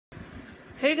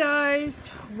Hey guys,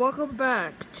 welcome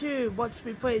back to Watch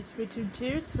Me Play Splatoon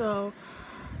 2. So,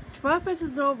 Splatfest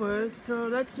is over, so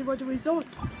let's see what the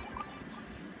results.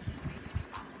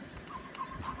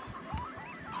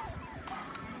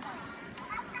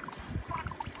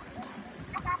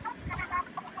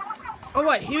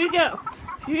 Alright, here we go.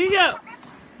 Here we go.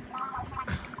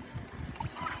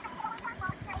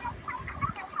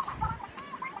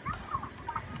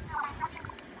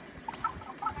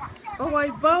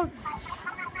 Alright, votes.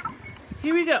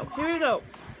 Here we go. Here we go.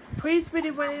 Please be the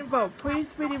winning vote.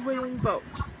 Please be the winning vote.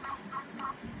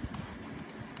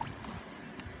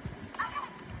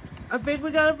 I think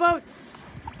we got a votes.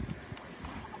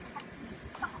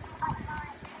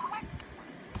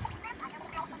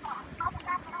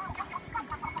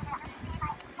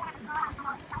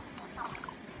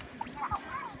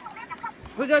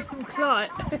 We got some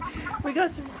clot. We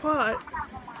got some clot.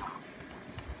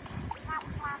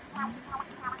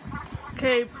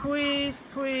 Okay, please,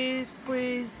 please,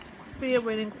 please be a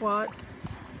winning quad.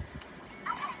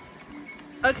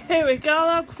 Okay, we got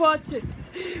our quads.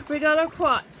 We got our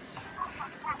quads.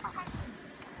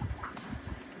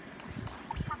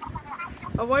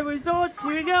 Alright, results,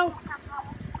 here we go.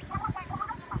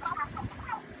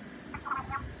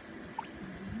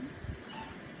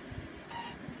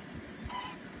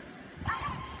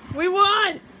 We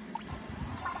won!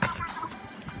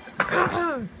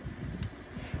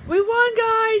 We won,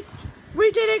 guys!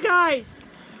 We did it, guys!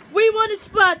 We won the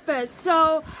Splatfest,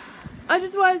 so I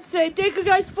just want to say thank you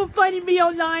guys for fighting me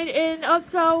online, and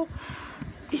also,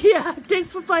 yeah,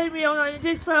 thanks for fighting me online, and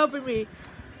thanks for helping me.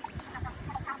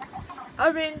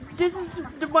 I mean, this is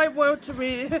my world to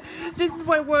me. This is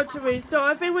my world to me, so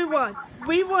I think we won.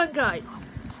 We won, guys.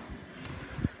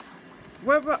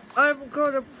 Whether I'm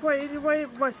gonna play anyway,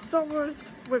 my summers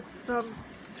with some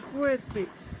squid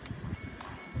beats.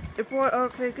 If we're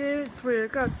okay games, we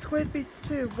got squid beats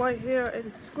too, right here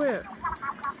in square.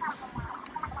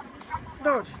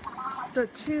 Note, the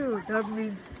 2, that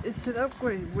means it's an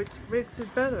upgrade, which makes it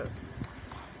better.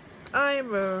 If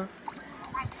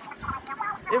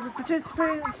you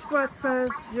participate in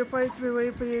Splatfest, your price will be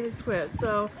waiting for you in square.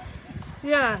 So,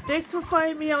 yeah, thanks for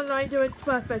finding me online during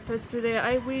Splatfest yesterday.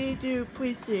 I really do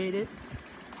appreciate it.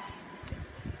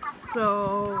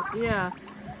 So, yeah.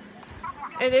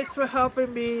 And thanks for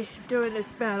helping me during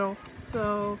this battle.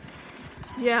 So,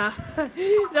 yeah.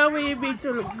 That really means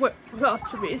a lot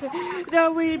to me.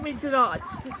 That really means a lot.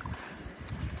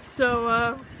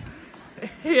 So,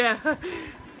 yeah.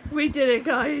 We did it,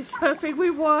 guys. I think we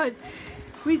won.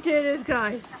 We did it,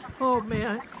 guys. Oh,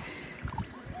 man.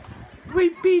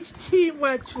 We beat Team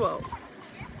Retro.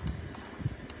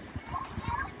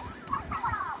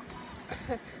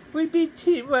 We beat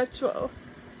Team Retro.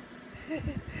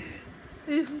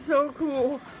 This is so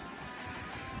cool.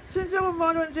 Since I'm a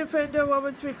modern defender, I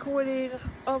was recording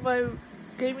on my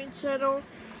gaming channel.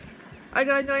 I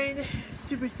got 9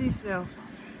 Super C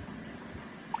snails.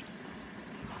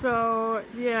 So,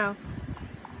 yeah.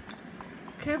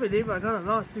 Can't believe I got a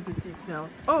lot of Super C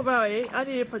snails. Oh, by the way, I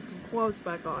need to put some clothes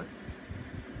back on.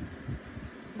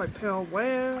 My pair of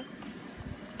wear.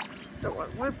 Don't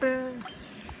want weapons.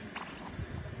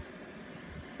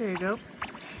 There you go.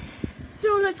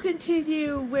 So let's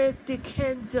continue with the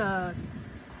Kenza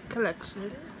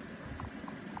collections.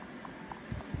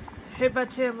 Hit by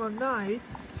Tamil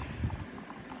Knights.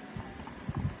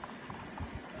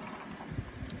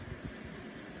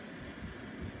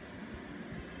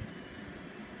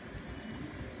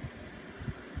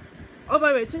 Oh, by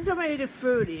the way, since I'm at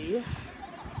 30,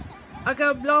 I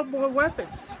got a lot more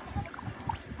weapons.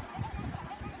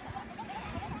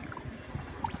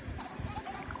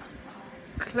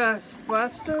 Class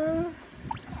Blaster,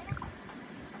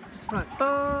 Smart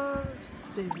Bomb,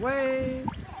 Stay Away,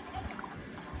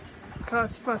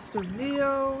 Class Blaster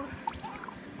Neo,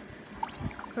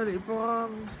 Cutty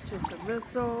Bombs, Tinted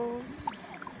Missiles,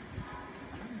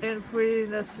 and Free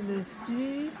National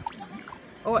SD,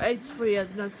 or H3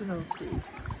 as National SD.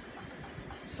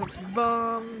 Some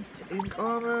bombs, ink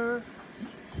armor,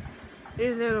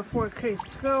 a little 4K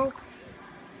scope,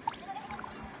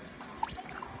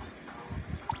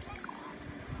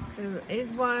 and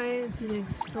 8 lines in ink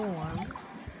storm,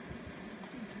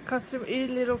 custom 8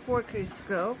 little 4K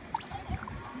scope,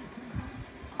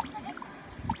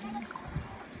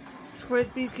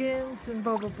 squid beacons, and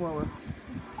bubble blower.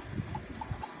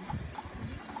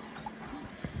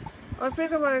 I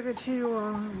think I'm gonna continue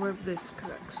on with this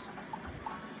collection.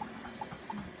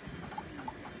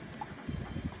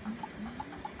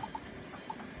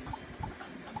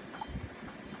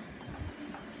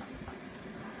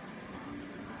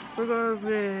 We're gonna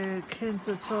be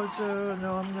Kenza Charger.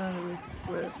 No, I'm gonna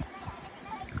equip.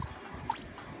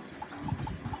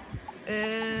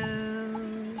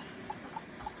 And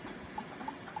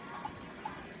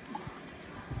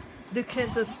the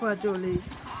Kenza Splat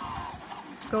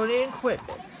Dualies. Go to equip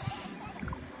it.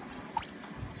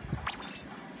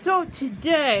 So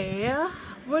today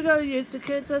we're gonna use the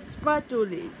Kenza Splat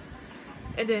Dualies.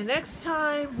 And then next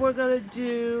time we're gonna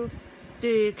do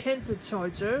the Kenza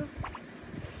Charger.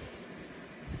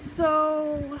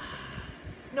 So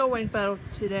no rank battles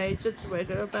today, just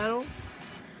regular battle.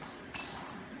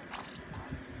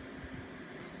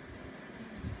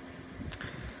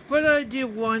 We're gonna do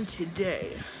one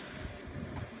today.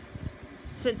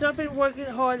 Since I've been working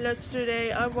hard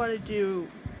yesterday, I want to do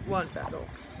one battle.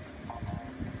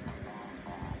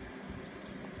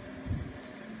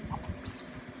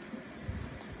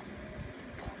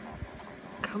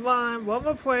 Come on, one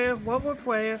more player, one more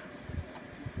player.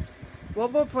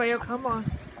 One more player, come on.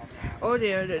 Oh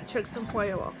there, they took some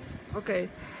player off. Okay,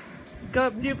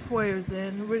 got new players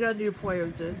in. We got new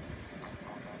players in.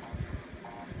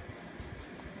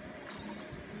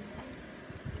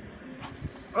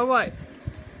 Alright.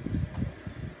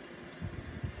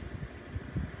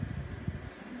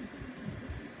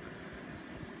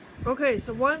 Okay,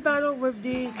 so one battle with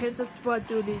the Kenza Splat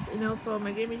Dualies, and also on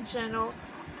my gaming channel,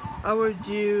 I will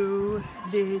do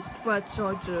the Splat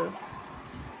Charger.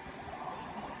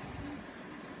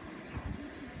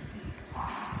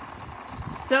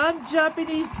 Some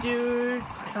Japanese dudes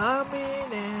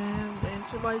coming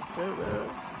into my server.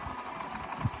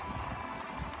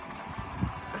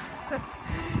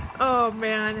 Oh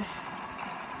man.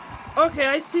 Okay,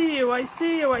 I see you, I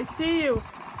see you, I see you.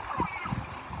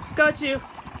 Got you.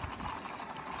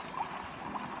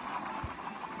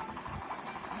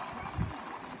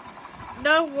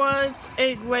 That was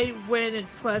a great win in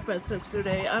Splatfest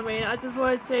yesterday. I mean, I just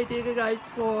want to say thank you guys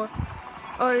for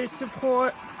all your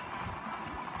support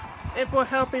and for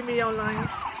helping me online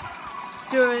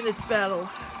during this battle.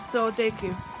 So thank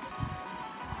you.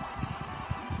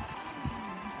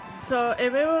 So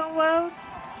if everyone else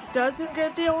doesn't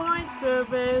get the online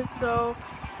service, so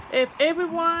if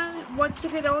everyone wants to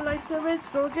get online service,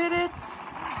 go get it.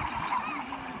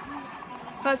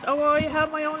 Because I already have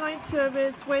my online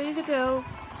service ready to go.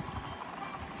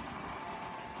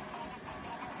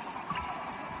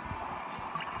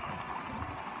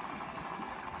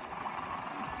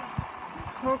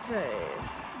 Okay.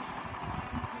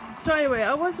 So anyway,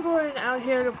 I was going out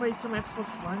here to play some Xbox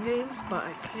One games, but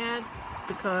I can't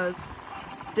because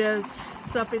there's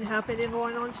something happening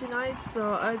going on tonight,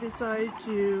 so I decided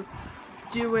to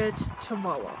do it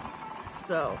tomorrow.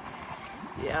 So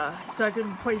yeah, so I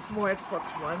can play some more Xbox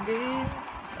One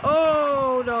games.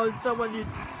 Oh no, someone used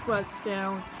splats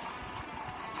down.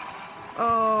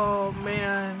 Oh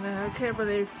man, I can't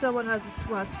believe someone has a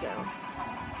splats down.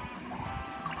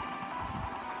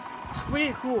 It's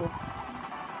really cool.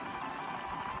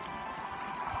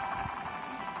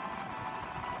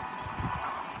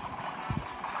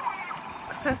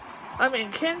 I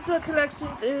mean, Kenza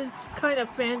Collections is kind of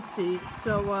fancy,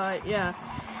 so yeah.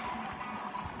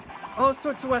 All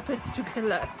sorts of weapons to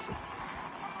collect.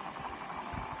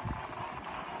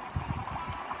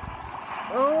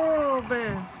 Oh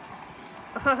man.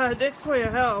 Thanks for your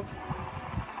help.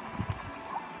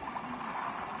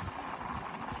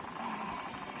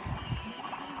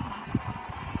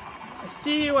 I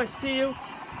see you, I see you.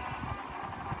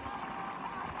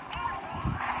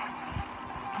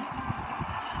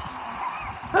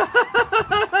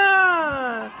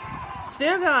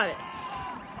 Still got it.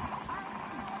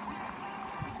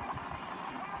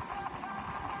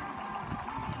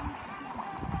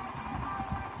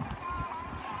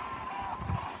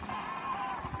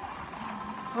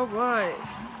 All right.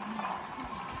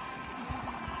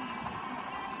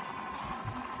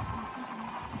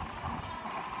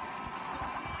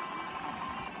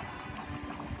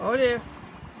 Oh dear.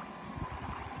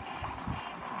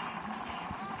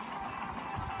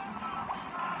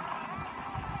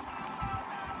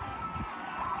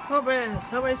 Oh man,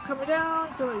 somebody's coming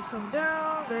down, somebody's coming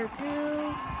down, thank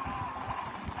you.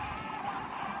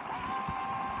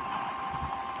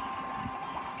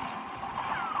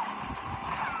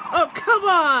 Oh, come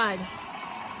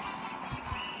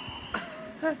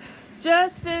on!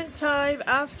 Just in time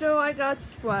after I got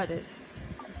splatted.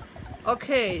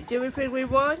 Okay, do we think we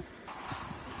won?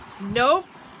 Nope.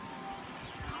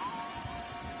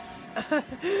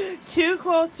 Too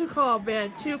close to call,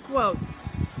 man, too close.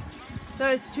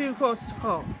 That is too close to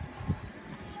call.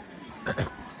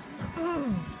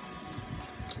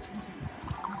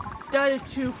 That is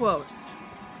too close.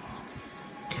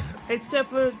 Except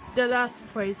for the last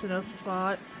place in a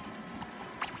spot.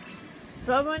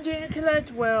 Someone didn't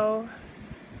collect well.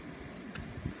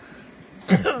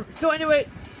 So anyway,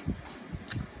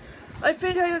 I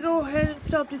think I'll go ahead and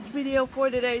stop this video for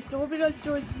today. So hope you guys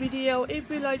enjoyed this video. If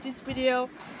you like this video,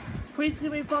 please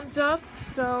give me a thumbs up.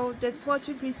 So thanks for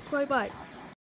watching. Peace. Bye bye.